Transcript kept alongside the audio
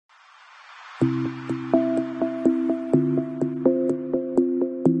Hello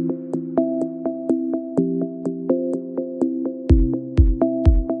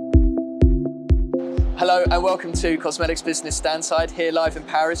and welcome to Cosmetics Business Standside, here live in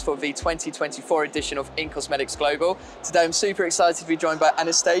Paris for the 2024 edition of In Cosmetics Global. Today I'm super excited to be joined by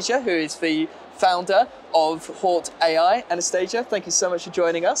Anastasia, who is the founder of Haut.AI. Anastasia, thank you so much for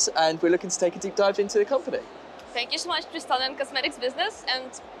joining us, and we're looking to take a deep dive into the company. Thank you so much, Tristan and Cosmetics Business,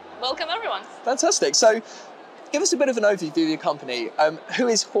 and welcome everyone. Fantastic. So give us a bit of an overview of your company. Who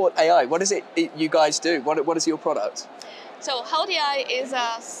is Haut.AI? What is it you guys do? What is your product? So Haut.AI is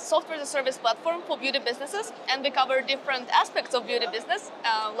a software as a service platform for beauty businesses, and we cover different aspects of beauty business,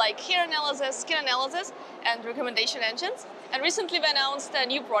 like hair analysis, skin analysis, and recommendation engines. And recently we announced a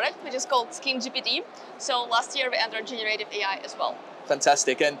new product, which is called Skin GPT. So last year we entered generative AI as well.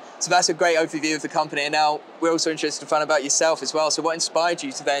 Fantastic. And so that's a great overview of the company. And now we're also interested to find out about yourself as well. So what inspired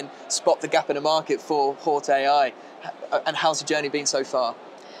you to then spot the gap in the market for Haut.AI? And how's the journey been so far?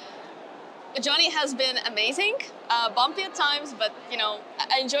 The journey has been amazing, bumpy at times, but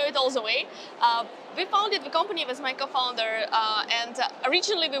I enjoy it all the way. We founded the company with my co-founder, and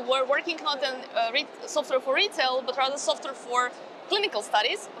originally we were working not on software for retail, but rather software for clinical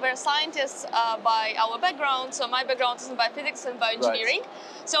studies. We're scientists by our background, so my background is in biophysics and bioengineering.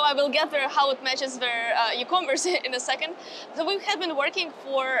 Right. So I will get there how it matches their e-commerce in a second. So we have been working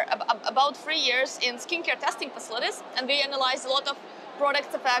for about 3 years in skincare testing facilities, and we analyzed a lot of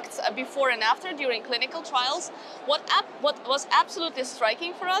product effects before and after during clinical trials. What was absolutely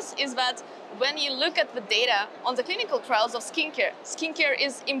striking for us is that when you look at the data on the clinical trials of skincare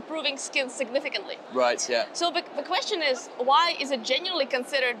is improving skin significantly. Right, yeah. So the question is, why is it genuinely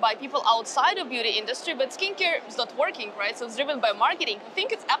considered by people outside of beauty industry, but skincare is not working, right? So it's driven by marketing. I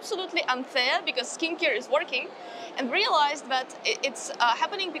think it's absolutely unfair because skincare is working, and realized that it's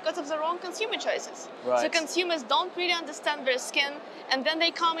happening because of the wrong consumer choices. Right. So consumers don't really understand their skin, and then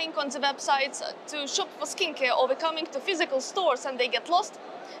they coming on the websites to shop for skincare, or they're coming to physical stores and they get lost.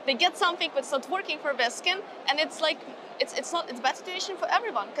 They get something that's not working for their skin, and it's like it's a bad situation for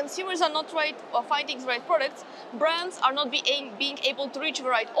everyone. Consumers are not right or finding the right products. Brands are not being able to reach the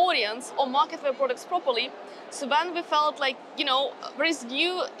right audience or market their products properly. So then we felt like, there is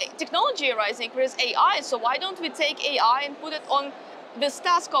new technology arising, there is AI. So why don't we take AI and put it on this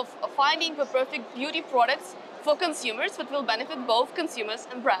task of finding the perfect beauty products for consumers that will benefit both consumers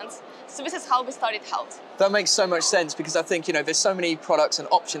and brands. So this is how we started Haut. That makes so much sense, because I think, there's so many products and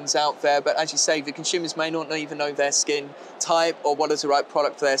options out there, but as you say, the consumers may not even know their skin type or what is the right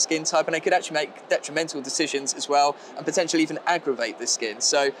product for their skin type, and they could actually make detrimental decisions as well, and potentially even aggravate the skin.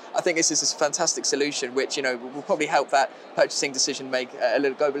 So I think this is a fantastic solution, which, will probably help that purchasing decision go a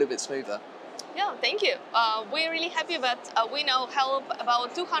little bit smoother. Yeah, thank you. We're really happy that we now help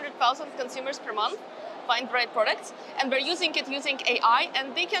about 200,000 consumers per month find the right products, and we're using AI,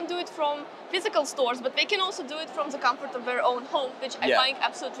 and they can do it from physical stores, but they can also do it from the comfort of their own home, which I find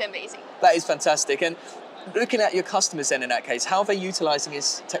absolutely amazing. That is fantastic. And looking at your customers then in that case, how are they utilizing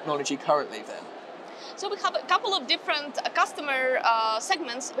this technology currently then? So we have a couple of different customer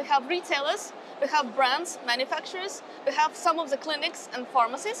segments. We have retailers, we have brands, manufacturers, we have some of the clinics and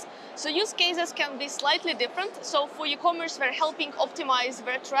pharmacies. So use cases can be slightly different. So for e-commerce, we're helping optimize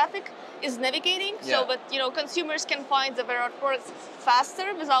where traffic is navigating, so that consumers can find the right products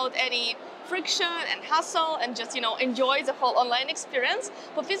faster without any friction and hassle, and just enjoy the whole online experience.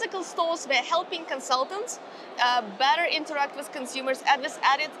 For physical stores, we're helping consultants better interact with consumers at this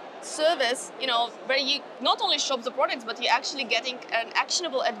added service, where you not only shop the products, but you're actually getting an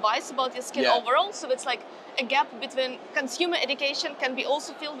actionable advice about your skin overall. So it's like a gap between consumer education can be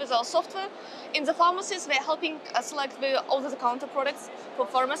also filled with our software. In the pharmacies, we're helping select the over-the-counter products for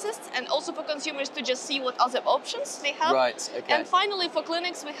pharmacists, and also for consumers to just see what other options they have. Right, okay. And finally, for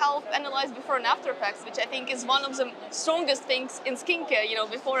clinics, we help analyze before and after effects, which I think is one of the strongest things in skincare,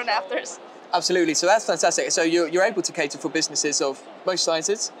 before and afters. Absolutely, so that's fantastic. So you're able to cater for businesses of most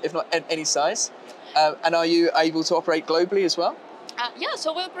sizes, if not any size. And are you able to operate globally as well? Yeah,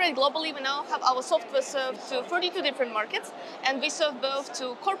 so we operate globally. We now have our software served to 32 different markets, and we serve both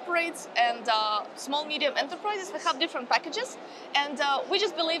to corporates and small, medium enterprises. We have different packages, and we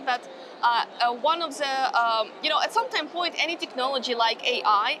just believe that one of the, at some time point, any technology like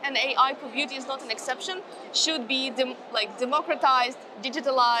AI, and AI for beauty is not an exception, should be democratized,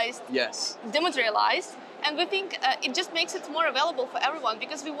 digitalized, dematerialized, And we think it just makes it more available for everyone,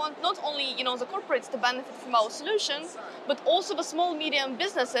 because we want not only the corporates to benefit from our solution, but also the small medium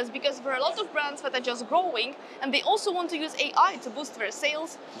businesses, because there are a lot of brands that are just growing and they also want to use AI to boost their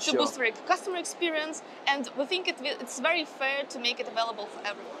sales, to boost their customer experience, and we think it's very fair to make it available for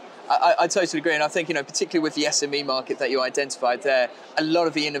everyone. I totally agree, and I think, particularly with the SME market that you identified there, a lot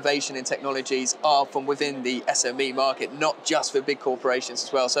of the innovation in technologies are from within the SME market, not just for big corporations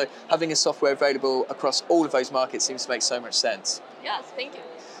as well. So having a software available across all of those markets seems to make so much sense. Yes, thank you.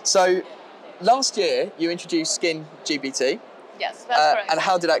 So last year you introduced Skin GPT. Yes, that's correct. And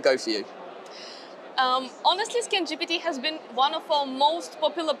how did that go for you? Honestly, Skin GPT has been one of our most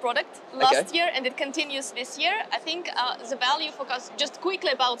popular products last year, and it continues this year. I think the value focus, just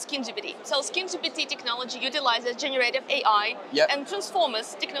quickly about Skin GPT. So Skin GPT technology utilizes generative AI and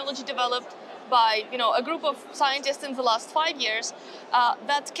transformers technology developed by a group of scientists in the last 5 years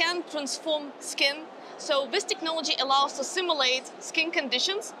that can transform skin. So this technology allows to simulate skin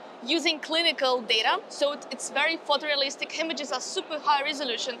conditions using clinical data. So it's very photorealistic. Images are super high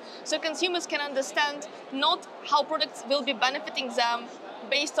resolution, so consumers can understand not how products will be benefiting them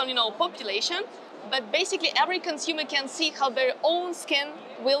based on population, but basically every consumer can see how their own skin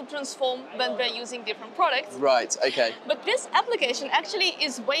will transform when they're using different products. Right, okay. But this application actually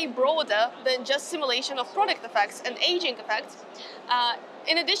is way broader than just simulation of product effects and aging effects.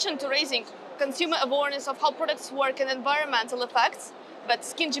 In addition to raising consumer awareness of how products work and environmental effects, but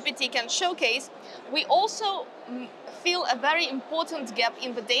Skin GPT can showcase, we also feel a very important gap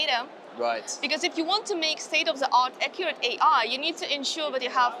in the data. Right. Because if you want to make state-of-the-art accurate AI, you need to ensure that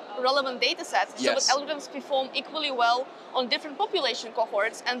you have relevant data sets so that algorithms perform equally well on different population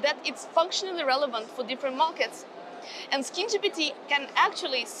cohorts, and that it's functionally relevant for different markets. And Skin GPT can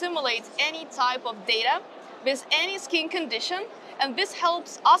actually simulate any type of data with any skin condition, and this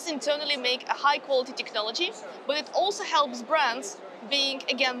helps us internally make a high-quality technology, but it also helps brands being,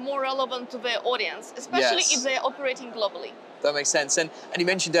 again, more relevant to their audience, especially if they're operating globally. That makes sense. And you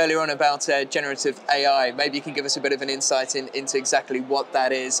mentioned earlier on about generative AI. Maybe you can give us a bit of an insight into exactly what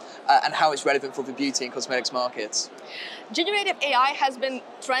that is and how it's relevant for the beauty and cosmetics markets. Generative AI has been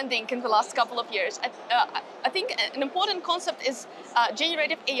trending in the last couple of years. I think an important concept is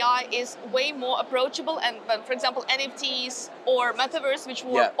generative AI is way more approachable, and for example, NFTs or metaverse, which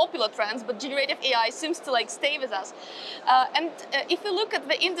were popular trends, but generative AI seems to stay with us. And if you look at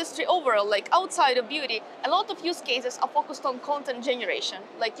the industry overall, outside of beauty, a lot of use cases are focused on content generation.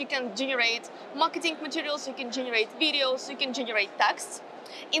 You can generate marketing materials, you can generate videos, you can generate texts.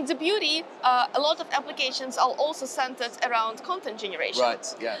 In the beauty, a lot of applications are also centered around content generation.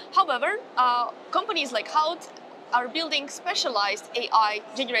 Right, yeah. However, companies like Haut are building specialized AI,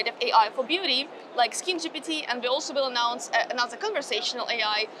 generative AI for beauty, like Skin GPT, and we also will announce another conversational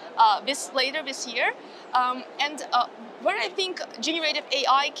AI later this year. Where I think generative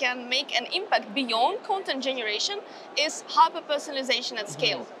AI can make an impact beyond content generation is hyper-personalization at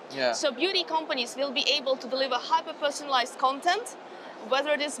scale. So beauty companies will be able to deliver hyper-personalized content,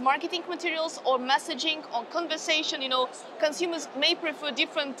 whether it is marketing materials or messaging or conversation. Consumers may prefer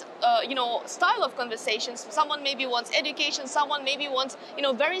different, style of conversations. Someone maybe wants education, someone maybe wants,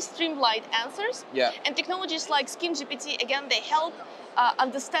 very streamlined answers. And technologies like Skin GPT, again, they help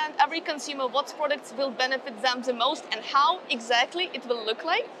understand every consumer what products will benefit them the most and how exactly it will look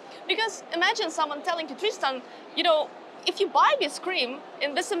like. Because imagine someone telling to Tristan, if you buy this cream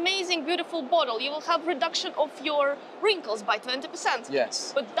in this amazing, beautiful bottle, you will have reduction of your wrinkles by 20%.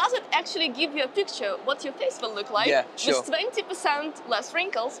 Yes. But does it actually give you a picture what your face will look like with 20% less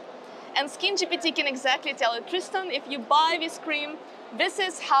wrinkles? And Skin GPT can exactly tell you, Tristan, if you buy this cream, this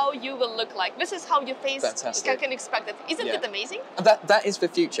is how you will look like. This is how your face can expect it. Isn't it amazing? That is the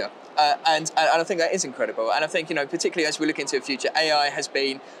future. And I think that is incredible. And I think, particularly as we look into the future, AI has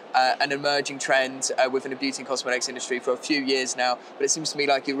been an emerging trend within the beauty and cosmetics industry for a few years now. But it seems to me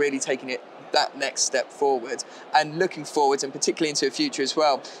like you're really taking it that next step forward and looking forward, and particularly into the future as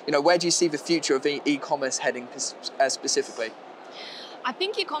well. Where do you see the future of e-commerce heading specifically? I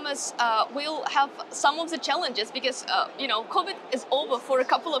think e-commerce will have some of the challenges because, COVID is over for a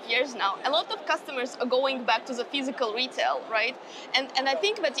couple of years now. A lot of customers are going back to the physical retail, right? And I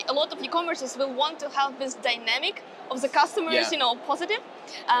think that a lot of e-commerces will want to have this dynamic of the customers, positive.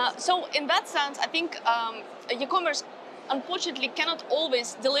 So in that sense, I think e-commerce unfortunately cannot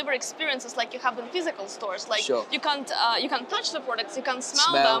always deliver experiences like you have in physical stores. Like Sure. you can't touch the products, you can't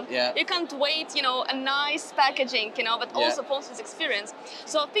smell them, yeah. you can't wait, a nice packaging, but also post-this experience.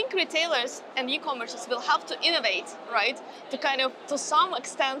 So I think retailers and e-commerces will have to innovate, right, to kind of, to some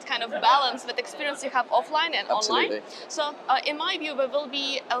extent, kind of balance that experience you have offline and Absolutely. online. So in my view, there will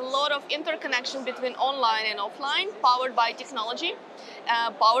be a lot of interconnection between online and offline, powered by technology,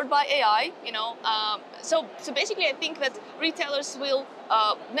 powered by AI. So basically, I think that retailers will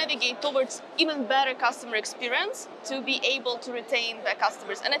navigate towards even better customer experience to be able to retain their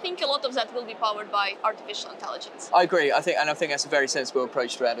customers. And I think a lot of that will be powered by artificial intelligence. I agree. I think that's a very sensible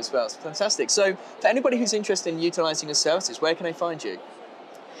approach to that as well. It's fantastic. So for anybody who's interested in utilizing your services, where can they find you?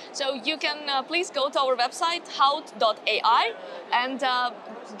 So you can please go to our website, Haut.AI, and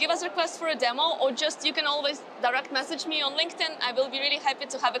give us a request for a demo, or just you can always direct message me on LinkedIn. I will be really happy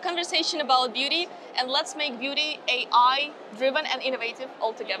to have a conversation about beauty, and let's make beauty AI-driven and innovative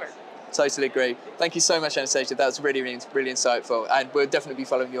altogether. Totally agree. Thank you so much, Anastasia. That was really, really, really insightful, and we'll definitely be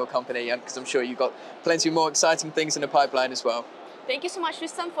following your company, because I'm sure you've got plenty more exciting things in the pipeline as well. Thank you so much,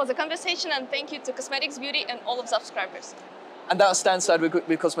 Tristan, for the conversation, and thank you to Cosmetics Beauty and all of the subscribers. And that's Stanside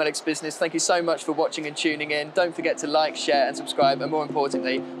with Cosmetics Business. Thank you so much for watching and tuning in. Don't forget to like, share and subscribe, and more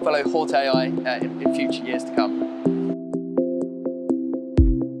importantly, follow Haut.AI in future years to come.